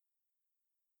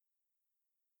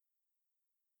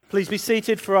Please be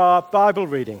seated for our Bible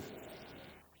reading.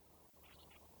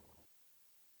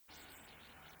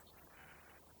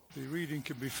 The reading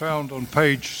can be found on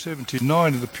page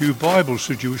 79 of the Pew Bible,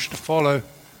 should you wish to follow.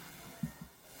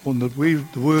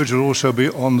 The words will also be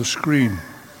on the screen.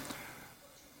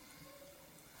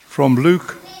 From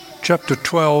Luke chapter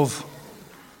 12,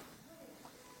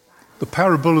 the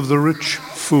parable of the rich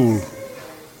fool.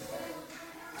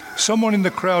 Someone in the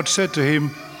crowd said to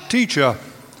him, "Teacher,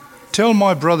 tell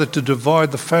my brother to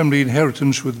divide the family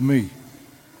inheritance with me."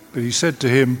 But he said to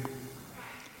him,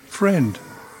 "Friend,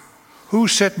 who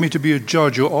set me to be a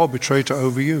judge or arbitrator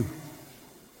over you?"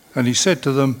 And he said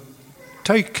to them,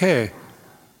 "Take care,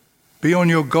 be on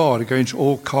your guard against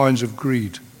all kinds of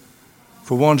greed,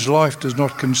 for one's life does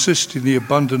not consist in the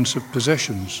abundance of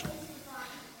possessions."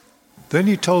 Then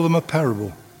he told them a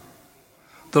parable.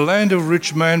 The land of a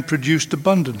rich man produced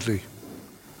abundantly,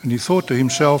 and he thought to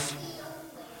himself,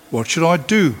 "What should I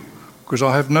do, because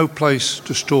I have no place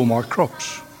to store my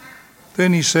crops?"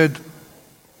 Then he said,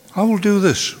 "I will do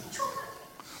this.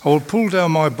 I will pull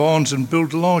down my barns and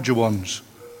build larger ones,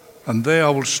 and there I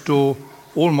will store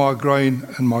all my grain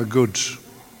and my goods.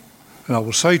 And I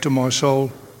will say to my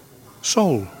soul,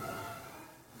 'Soul,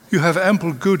 you have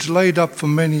ample goods laid up for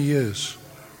many years.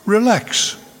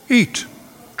 Relax, eat,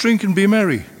 drink and be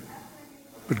merry.'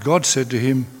 But God said to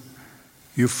him,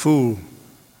 'You fool,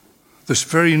 this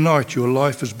very night your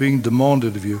life is being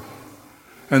demanded of you,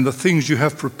 and the things you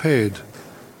have prepared,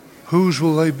 whose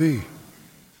will they be?'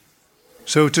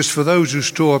 So it is for those who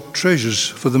store up treasures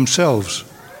for themselves,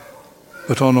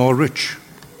 but are rich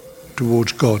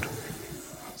towards God."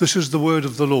 This is the word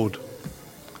of the Lord.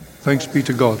 Thanks be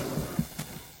to God.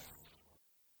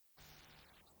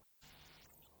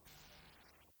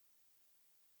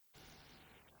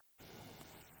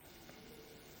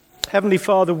 Heavenly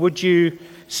Father, would you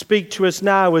speak to us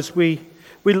now as we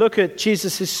look at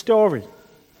Jesus' story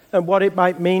and what it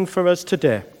might mean for us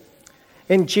today.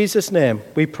 In Jesus' name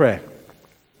we pray.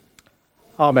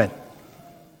 Amen.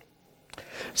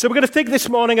 So we're going to think this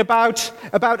morning about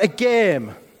a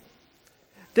game.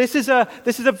 This is a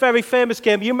very famous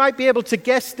game. You might be able to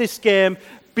guess this game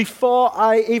before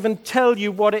I even tell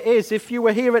you what it is. If you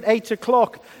were here at 8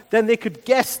 o'clock, then they could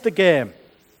guess the game,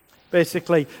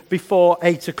 basically, before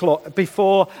 8 o'clock,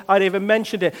 before I'd even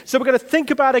mentioned it. So we're going to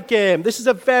think about a game. This is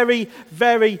a very,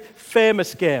 very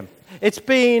famous game. It's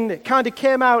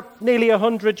came out nearly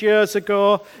 100 years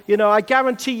ago. I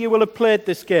guarantee you will have played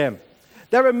this game.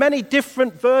 There are many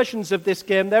different versions of this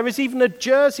game. There is even a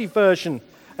Jersey version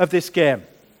of this game.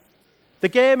 The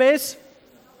game is?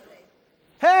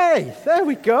 Hey, there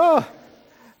we go.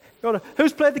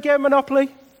 Who's played the game of Monopoly?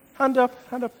 Hand up.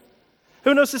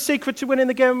 Who knows the secret to winning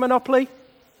the game of Monopoly?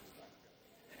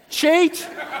 Cheat.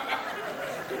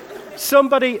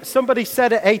 Somebody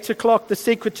said at 8 o'clock the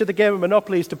secret to the game of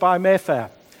Monopoly is to buy Mayfair.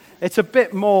 It's a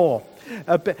bit more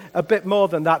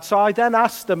than that. So I then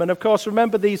asked them, and of course,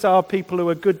 remember, these are people who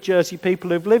are good Jersey people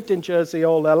who've lived in Jersey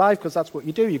all their life, because that's what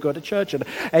you do. You go to church at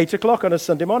 8 o'clock on a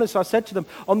Sunday morning. So I said to them,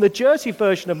 on the Jersey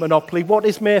version of Monopoly, what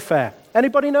is Mayfair?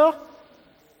 Anybody know?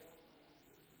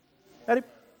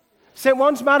 St.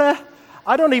 Wands Manor?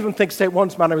 I don't even think St.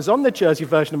 Wands Manor is on the Jersey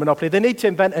version of Monopoly. They need to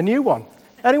invent a new one.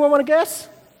 Anyone want to guess?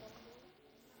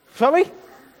 Sorry?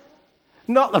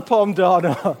 Not the Palme d'Or,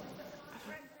 no.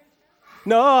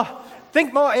 No,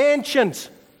 think more ancient.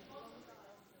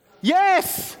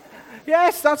 Yes,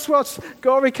 that's what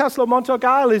Gorey Castle or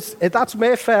Montorgueil is. That's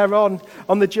Mayfair on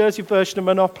the Jersey version of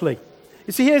Monopoly.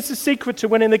 You see, here's the secret to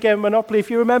winning the game of Monopoly. If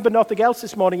you remember nothing else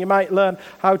this morning, you might learn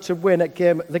how to win the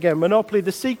game of Monopoly.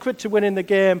 The secret to winning the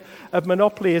game of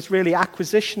Monopoly is really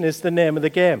acquisition is the name of the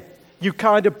game. You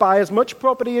kind of buy as much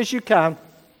property as you can,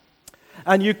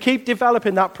 and you keep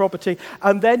developing that property,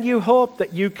 and then you hope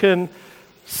that you can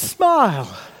smile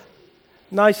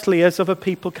nicely as other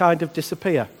people kind of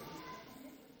disappear.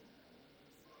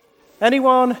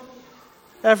 Anyone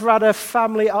ever had a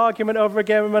family argument over a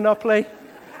game of Monopoly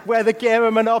where the game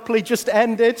of Monopoly just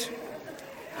ended?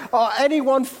 Or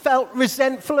anyone felt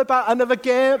resentful about another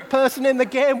person in the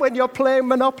game when you're playing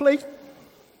Monopoly?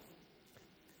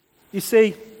 You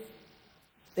see,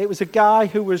 it was a guy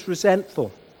who was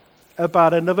resentful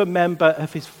about another member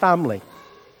of his family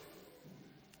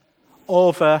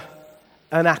over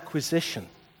an acquisition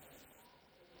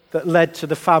that led to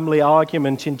the family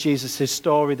argument in Jesus'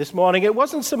 story this morning. It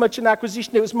wasn't so much an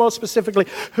acquisition, it was more specifically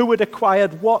who had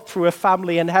acquired what through a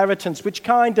family inheritance, which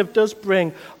kind of does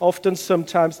bring often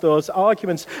sometimes those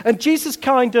arguments. And Jesus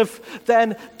kind of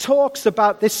then talks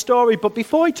about this story, but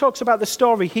before he talks about the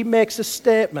story, he makes a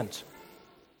statement.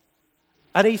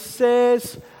 And he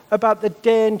says about the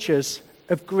dangers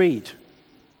of greed.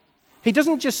 He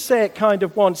doesn't just say it kind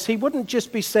of once. He wouldn't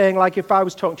just be saying, like if I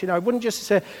was talking to you now, he wouldn't just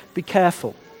say, be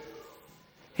careful.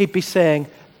 He'd be saying,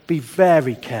 be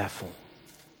very careful.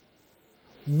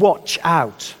 Watch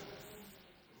out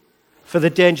for the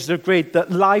dangers of greed.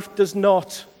 That life is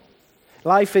not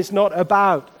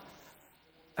about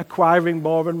acquiring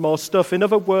more and more stuff. In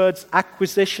other words,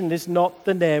 acquisition is not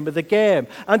the name of the game.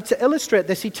 And to illustrate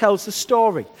this, he tells the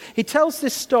story. He tells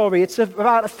this story. It's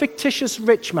about a fictitious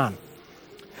rich man.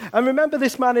 And remember,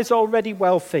 this man is already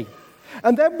wealthy.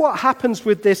 And then what happens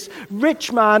with this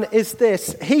rich man is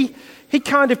this. He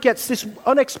kind of gets this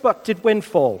unexpected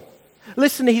windfall.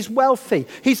 Listen, he's wealthy.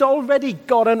 He's already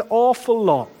got an awful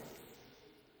lot.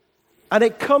 And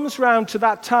it comes round to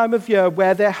that time of year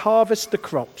where they harvest the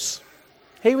crops.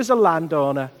 He was a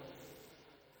landowner.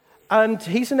 And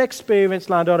he's an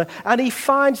experienced landowner. And he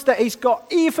finds that he's got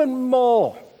even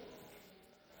more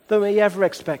than he ever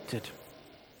expected.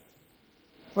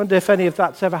 Wonder if any of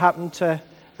that's ever happened to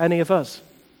any of us.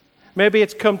 Maybe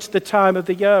it's come to the time of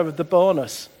the year of the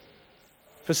bonus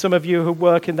for some of you who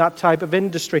work in that type of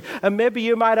industry. And maybe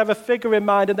you might have a figure in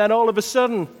mind, and then all of a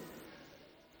sudden,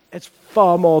 it's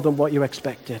far more than what you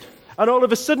expected. And all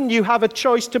of a sudden, you have a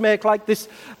choice to make like this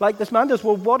man does.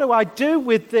 Well, what do I do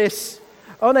with this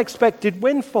unexpected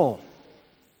windfall?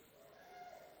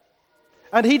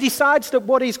 And he decides that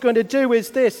what he's going to do is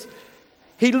this.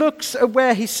 He looks at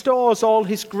where he stores all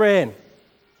his grain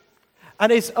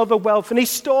and his other wealth, and he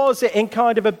stores it in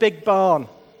kind of a big barn.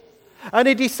 And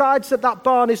he decides that that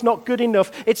barn is not good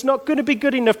enough. It's not going to be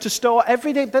good enough to store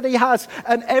everything that he has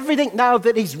and everything now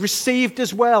that he's received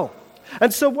as well.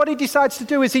 And so what he decides to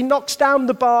do is he knocks down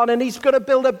the barn and he's going to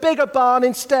build a bigger barn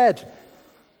instead.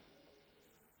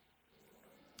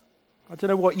 I don't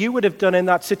know what you would have done in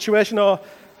that situation, or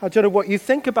I don't know what you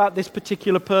think about this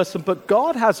particular person, but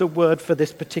God has a word for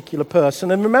this particular person.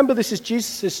 And remember, this is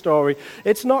Jesus' story.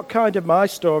 It's not kind of my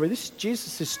story. This is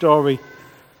Jesus' story.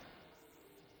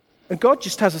 And God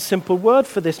just has a simple word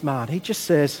for this man. He just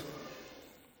says,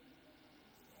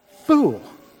 fool,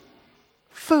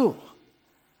 fool.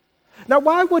 Now,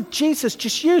 why would Jesus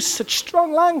just use such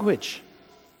strong language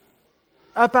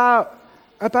about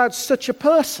such a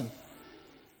person?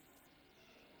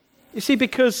 You see,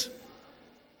 because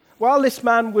while this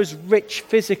man was rich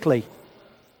physically,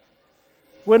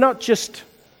 we're not just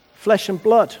flesh and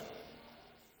blood.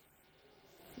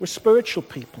 We're spiritual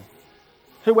people.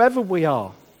 Whoever we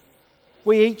are,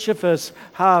 we each of us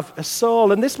have a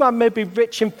soul. And this man may be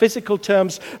rich in physical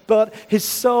terms, but his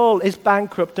soul is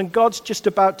bankrupt. And God's just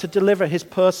about to deliver his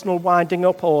personal winding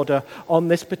up order on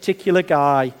this particular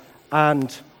guy.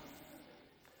 And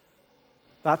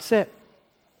that's it.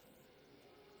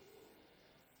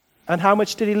 And how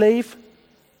much did he leave?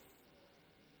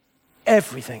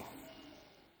 Everything.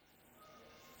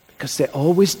 Because they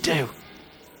always do.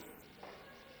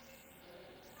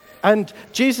 And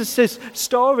Jesus'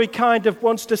 story kind of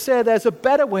wants to say there's a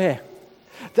better way.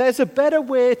 There's a better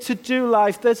way to do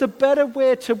life. There's a better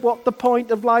way to what the point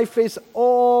of life is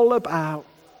all about.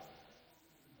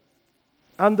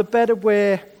 And the better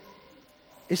way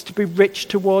is to be rich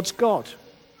towards God.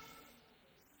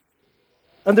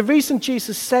 And the reason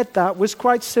Jesus said that was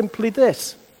quite simply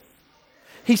this.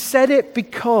 He said it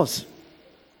because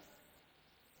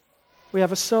we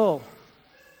have a soul.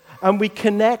 And we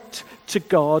connect to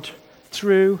God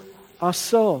through our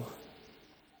soul.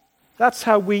 That's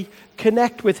how we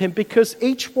connect with him, because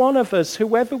each one of us,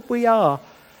 whoever we are,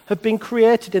 have been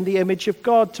created in the image of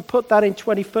God. To put that in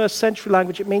 21st century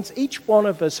language, it means each one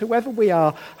of us, whoever we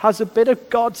are, has a bit of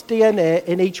God's DNA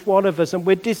in each one of us, and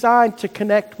we're designed to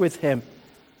connect with him.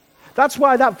 That's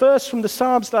why that verse from the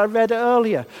Psalms that I read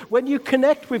earlier, when you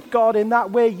connect with God in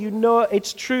that way, you know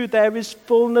it's true. There is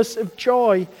fullness of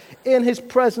joy in his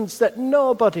presence that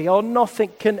nobody or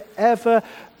nothing can ever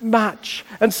match.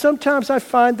 And sometimes I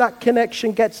find that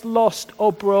connection gets lost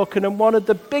or broken. And one of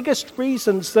the biggest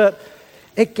reasons that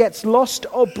it gets lost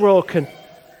or broken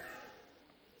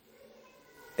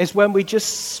is when we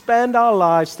just spend our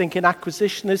lives thinking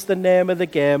acquisition is the name of the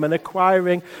game and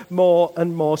acquiring more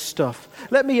and more stuff.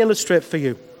 Let me illustrate for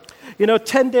you.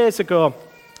 10 days ago,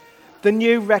 the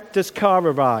new rector's car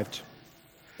arrived.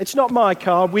 It's not my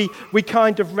car. We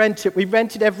kind of rent it. We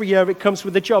rent it every year. It comes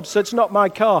with a job, so it's not my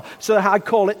car. So I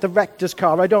call it the rector's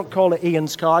car. I don't call it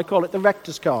Ian's car. I call it the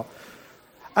rector's car.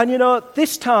 And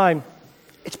this time,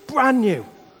 it's brand new.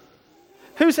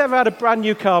 Who's ever had a brand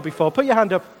new car before? Put your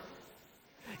hand up.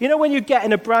 When you get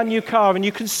in a brand new car and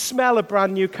you can smell a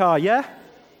brand new car, yeah?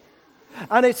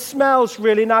 And it smells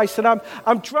really nice. And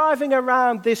I'm driving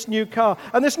around this new car,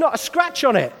 and there's not a scratch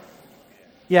on it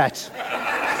yet.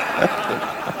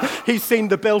 He's seen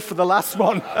the bill for the last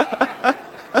one.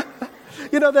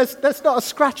 there's not a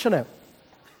scratch on it.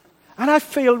 And I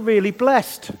feel really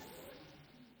blessed.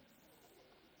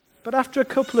 But after a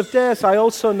couple of days, I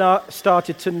also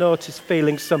started to notice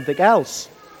feeling something else.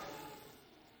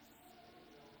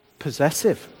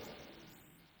 Possessive.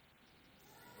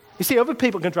 You see, other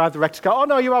people can drive the rector's car. Oh,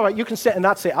 no, you're all right. You can sit in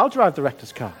that seat. I'll drive the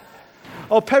rector's car.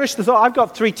 Or perish the thought, I've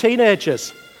got 3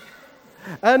 teenagers.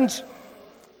 And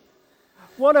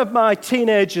one of my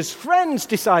teenagers' friends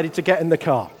decided to get in the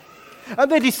car.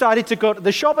 And they decided to go to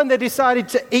the shop and they decided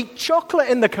to eat chocolate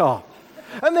in the car.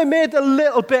 And they made a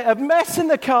little bit of mess in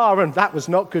the car, and that was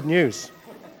not good news.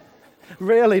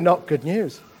 Really not good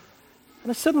news.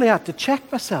 And I suddenly had to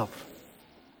check myself.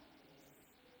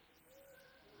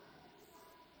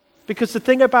 Because the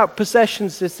thing about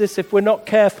possessions is this: if we're not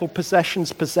careful,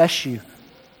 possessions possess you.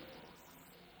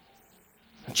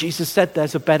 And Jesus said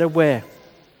there's a better way.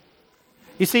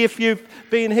 You see, if you've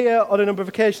been here on a number of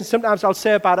occasions, sometimes I'll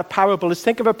say about a parable, let's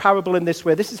think of a parable in this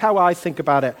way. This is how I think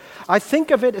about it. I think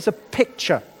of it as a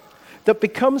picture that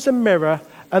becomes a mirror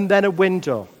and then a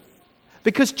window.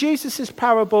 Because Jesus'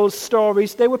 parables,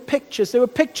 stories, they were pictures. They were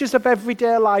pictures of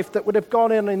everyday life that would have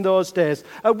gone in those days.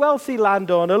 A wealthy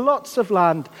landowner, lots of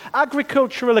land,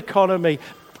 agricultural economy,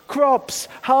 crops,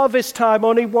 harvest time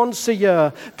only once a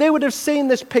year. They would have seen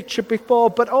this picture before,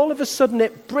 but all of a sudden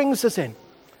it brings us in.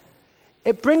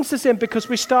 It brings us in because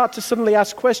we start to suddenly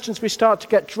ask questions. We start to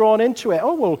get drawn into it.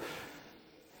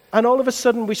 And all of a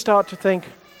sudden we start to think,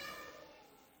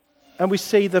 and we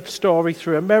see the story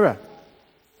through a mirror.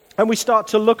 And we start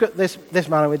to look at this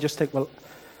man and we just think, well,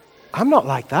 I'm not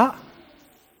like that.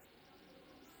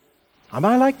 Am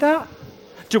I like that?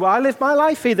 Do I live my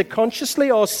life either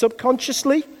consciously or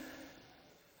subconsciously,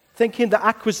 thinking that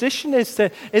acquisition is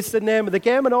the name of the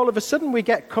game, and all of a sudden we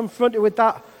get confronted with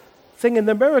that thing in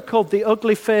the mirror called the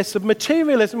ugly face of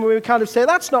materialism, where we kind of say,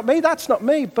 that's not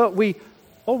me, but we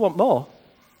all want more.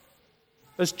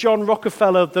 As John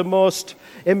Rockefeller, the most,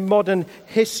 in modern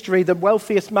history, the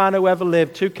wealthiest man who ever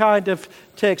lived, who kind of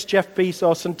takes Jeff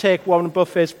Bezos and take Warren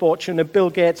Buffett's fortune and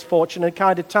Bill Gates' fortune and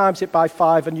kind of times it by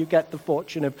 5 and you get the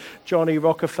fortune of Johnny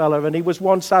Rockefeller. And he was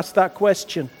once asked that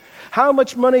question: how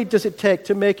much money does it take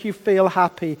to make you feel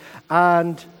happy?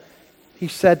 And he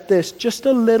said this: just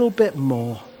a little bit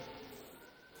more.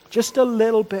 Just a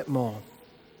little bit more.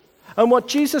 And what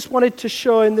Jesus wanted to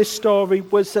show in this story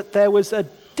was that there was a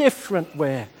different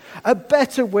way, a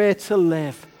better way to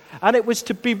live. And it was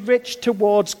to be rich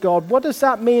towards God. What does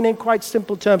that mean in quite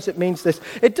simple terms? It means this.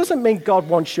 It doesn't mean God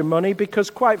wants your money, because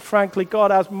quite frankly,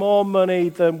 God has more money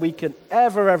than we can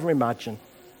ever imagine.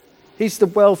 He's the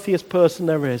wealthiest person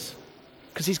there is,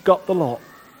 because he's got the lot.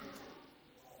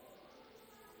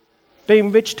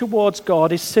 Being rich towards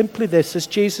God is simply this, as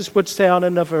Jesus would say on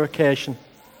another occasion.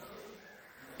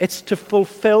 It's to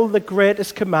fulfill the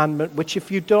greatest commandment, which,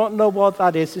 if you don't know what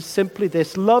that is simply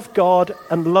this: love God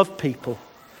and love people.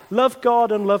 Love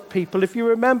God and love people. If you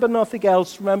remember nothing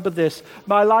else, remember this: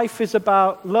 my life is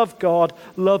about love God,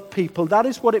 love people. That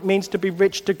is what it means to be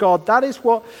rich to God. That is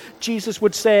what Jesus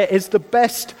would say is the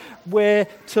best way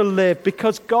to live,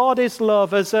 because God is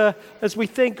love. As we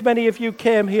think, many of you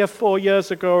came here 4 years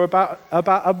ago about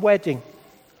a wedding.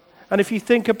 And if you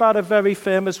think about a very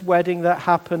famous wedding that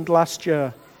happened last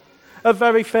year, a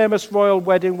very famous royal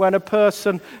wedding, when a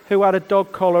person who had a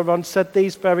dog collar on said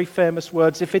these very famous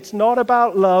words: if it's not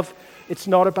about love, it's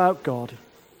not about God.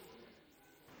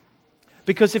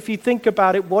 Because if you think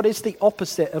about it, what is the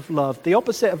opposite of love? The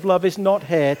opposite of love is not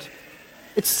hate,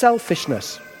 it's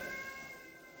selfishness,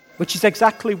 which is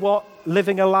exactly what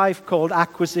living a life called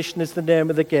acquisition is the name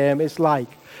of the game is like.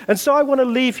 And so I want to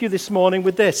leave you this morning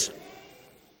with this.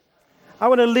 I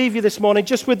want to leave you this morning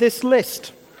just with this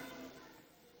list.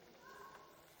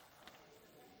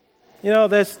 You know,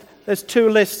 there's 2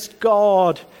 lists: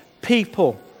 God,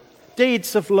 people,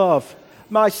 deeds of love,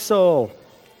 my soul,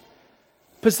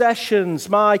 possessions,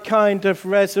 my kind of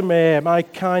resume, my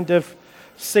kind of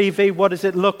CV, what does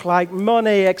it look like?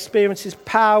 Money, experiences,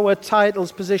 power,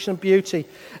 titles, position, beauty.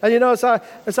 And you know,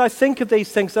 as I think of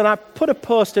these things, and I put a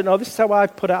post-it note, this is how I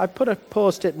put it. I put a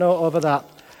post-it note over that.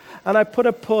 And I put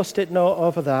a post-it note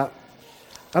over that.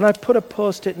 And I put a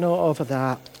post-it note over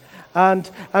that. And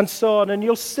so on. And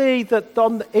you'll see that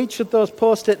on each of those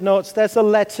post-it notes, there's a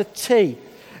letter T.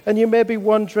 And you may be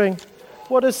wondering,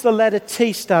 what does the letter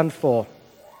T stand for?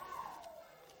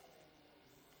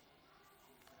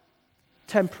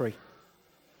 Temporary.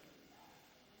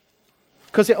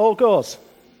 Because it all goes.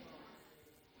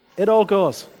 It all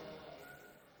goes.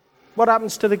 What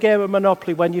happens to the game of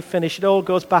Monopoly when you finish? It all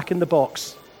goes back in the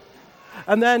box.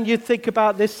 And then you think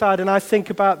about this side, and I think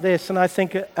about this, and I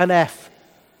think an F.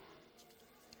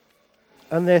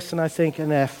 and this, and I think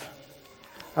an F.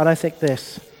 And I think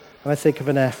this, and I think of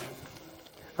an F.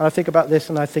 And I think about this,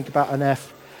 and I think about an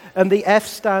F. And the F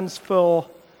stands for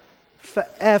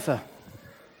forever.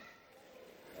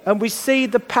 And we see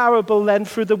the parable then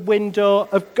through the window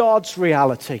of God's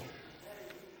reality,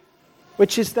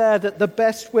 which is there that the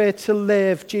best way to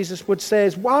live, Jesus would say,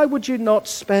 is why would you not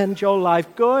spend your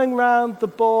life going round the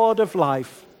board of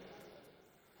life,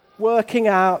 working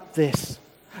out this?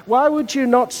 Why would you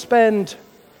not spend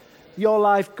your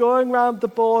life going round the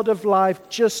board of life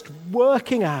just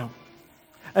working out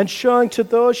and showing to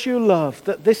those you love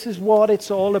that this is what it's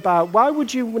all about? Why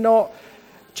would you not,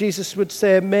 Jesus would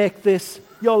say, make this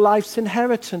your life's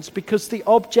inheritance? Because the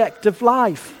object of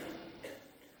life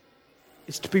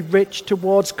is to be rich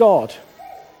towards God.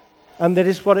 And that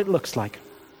is what it looks like.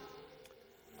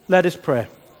 Let us pray.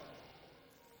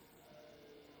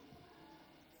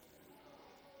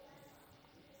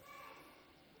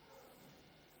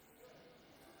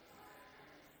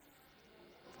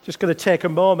 Just going to take a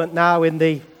moment now in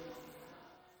the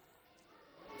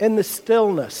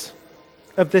stillness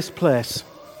of this place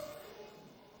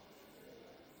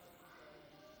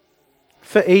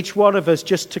for each one of us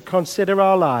just to consider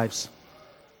our lives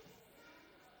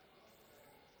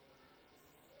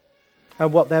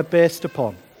and what they're based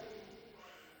upon.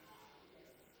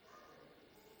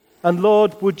 And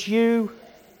Lord, would you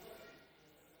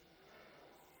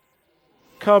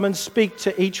come and speak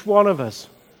to each one of us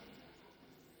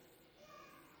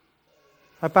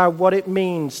about what it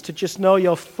means to just know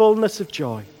your fullness of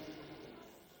joy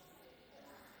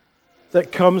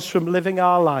that comes from living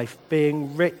our life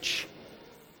being rich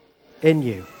in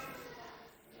you.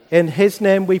 In his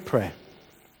name we pray.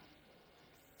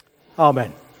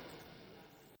 Amen.